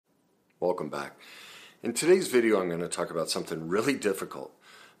Welcome back. In today's video, I'm going to talk about something really difficult,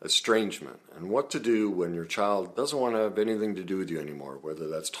 estrangement, and what to do when your child doesn't want to have anything to do with you anymore, whether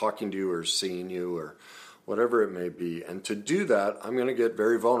that's talking to you or seeing you or whatever it may be. And to do that, I'm going to get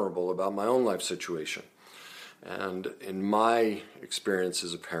very vulnerable about my own life situation. And in my experience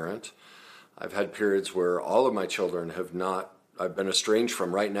as a parent, I've had periods where all of my children I've been estranged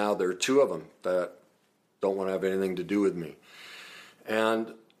from. Right now, there are two of them that don't want to have anything to do with me.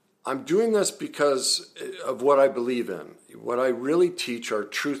 And I'm doing this because of what I believe in. What I really teach are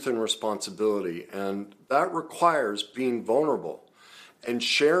truth and responsibility, and that requires being vulnerable and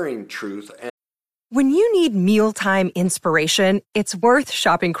sharing truth. When you need mealtime inspiration, it's worth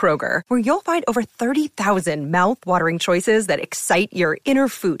shopping Kroger, where you'll find over 30,000 mouth-watering choices that excite your inner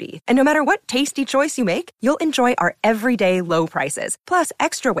foodie. And no matter what tasty choice you make, you'll enjoy our everyday low prices, plus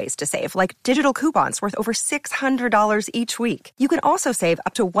extra ways to save, like digital coupons worth over $600 each week. You can also save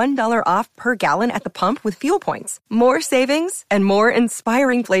up to $1 off per gallon at the pump with fuel points. More savings and more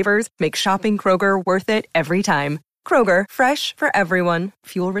inspiring flavors make shopping Kroger worth it every time. Kroger, fresh for everyone.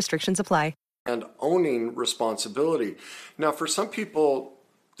 Fuel restrictions apply. And owning responsibility. Now, for some people,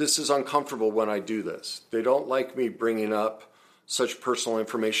 this is uncomfortable when I do this. They don't like me bringing up such personal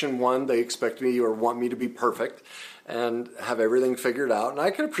information. One, they expect me or want me to be perfect and have everything figured out. And I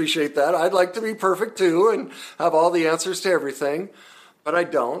can appreciate that. I'd like to be perfect too and have all the answers to everything, but I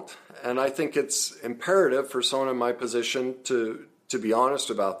don't. And I think it's imperative for someone in my position to be honest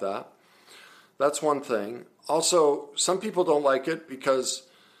about that. That's one thing. Also, some people don't like it because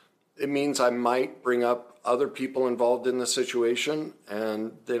it means I might bring up other people involved in the situation,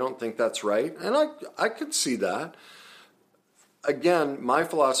 and they don't think that's right. And I could see that. Again, my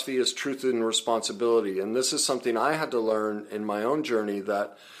philosophy is truth and responsibility, and this is something I had to learn in my own journey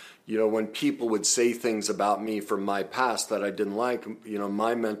that, when people would say things about me from my past that I didn't like,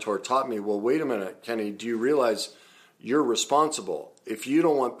 my mentor taught me, well, wait a minute, Kenny, do you realize you're responsible? If you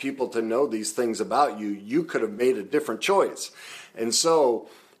don't want people to know these things about you, you could have made a different choice. And so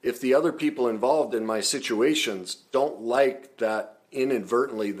if the other people involved in my situations don't like that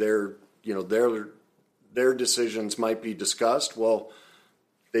inadvertently their decisions might be discussed, well,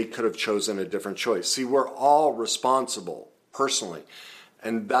 they could have chosen a different choice. See, we're all responsible personally.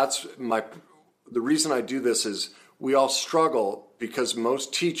 And that's the reason I do this is we all struggle because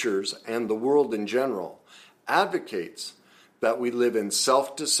most teachers and the world in general advocates that we live in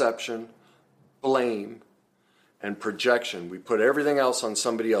self-deception, blame, and projection. We put everything else on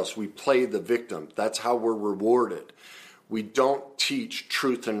somebody else. We play the victim. That's how we're rewarded. We don't teach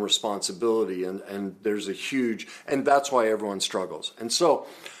truth and responsibility, and there's and that's why everyone struggles. And so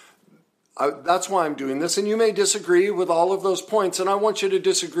that's why I'm doing this, and you may disagree with all of those points, and I want you to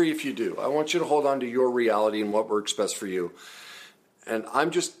disagree if you do. I want you to hold on to your reality and what works best for you. And I'm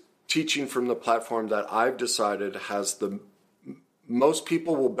just teaching from the platform that I've decided has the most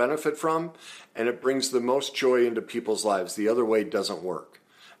people will benefit from, and it brings the most joy into people's lives. The other way doesn't work,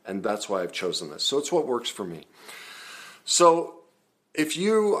 and that's why I've chosen this. So it's what works for me. So if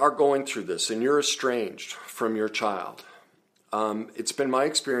you are going through this and you're estranged from your child, it's been my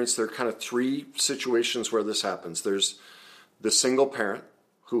experience there are kind of three situations where this happens. There's the single parent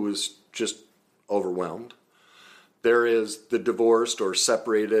who is just overwhelmed. There is the divorced or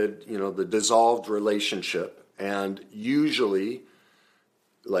separated, the dissolved relationship, and usually,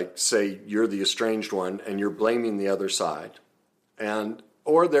 like say you're the estranged one and you're blaming the other side,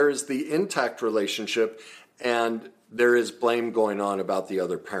 or there is the intact relationship and there is blame going on about the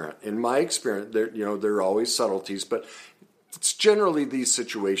other parent. In my experience, there are always subtleties, but it's generally these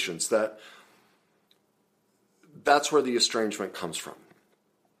situations that's where the estrangement comes from.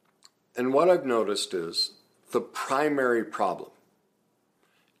 And what I've noticed is the primary problem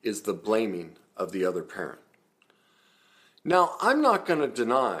is the blaming of the other parent. Now, I'm not going to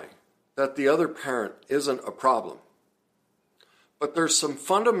deny that the other parent isn't a problem, but there's some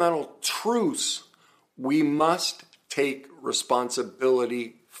fundamental truths we must take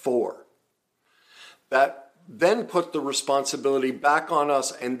responsibility for that then put the responsibility back on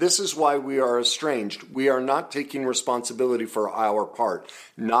us, and this is why we are estranged. We are not taking responsibility for our part,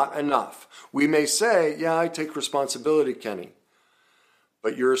 not enough. We may say, yeah, I take responsibility, Kenny,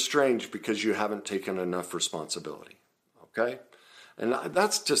 but you're estranged because you haven't taken enough responsibility. Okay? And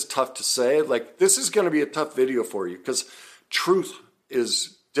that's just tough to say. Like, this is going to be a tough video for you because truth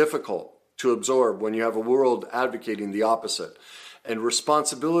is difficult to absorb when you have a world advocating the opposite. And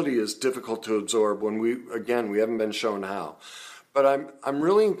responsibility is difficult to absorb when we haven't been shown how. But I'm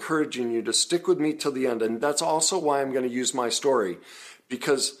really encouraging you to stick with me till the end. And that's also why I'm going to use my story,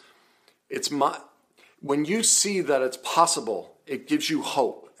 because when you see that it's possible, it gives you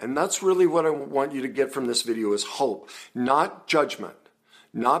hope. And that's really what I want you to get from this video is hope, not judgment,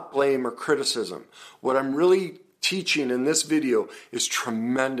 not blame or criticism. What I'm really teaching in this video is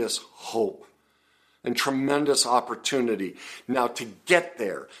tremendous hope and tremendous opportunity. Now, to get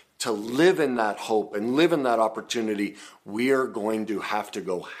there, to live in that hope and live in that opportunity, we are going to have to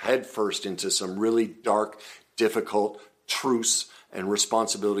go headfirst into some really dark, difficult truths and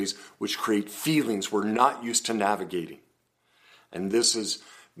responsibilities which create feelings we're not used to navigating. And this is,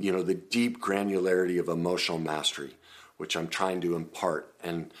 the deep granularity of emotional mastery, which I'm trying to impart,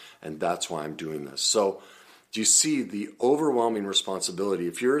 and that's why I'm doing this. So, do you see the overwhelming responsibility?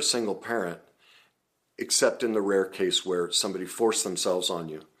 If you're a single parent, except in the rare case where somebody forced themselves on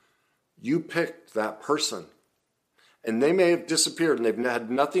you, you picked that person. And they may have disappeared and they've had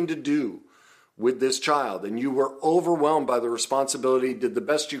nothing to do with this child. And you were overwhelmed by the responsibility, did the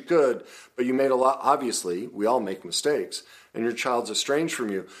best you could, but you made a lot. Obviously, we all make mistakes, and your child's estranged from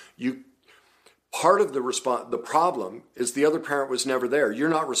you. Part of the problem is the other parent was never there. You're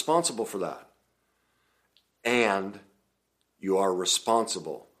not responsible for that. And you are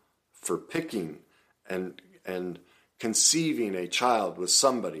responsible for picking and conceiving a child with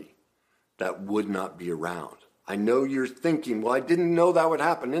somebody that would not be around. I know you're thinking, well, I didn't know that would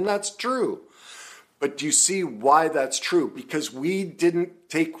happen, and that's true. But do you see why that's true? Because we didn't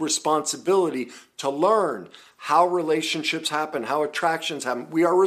take responsibility to learn how relationships happen, how attractions happen. We are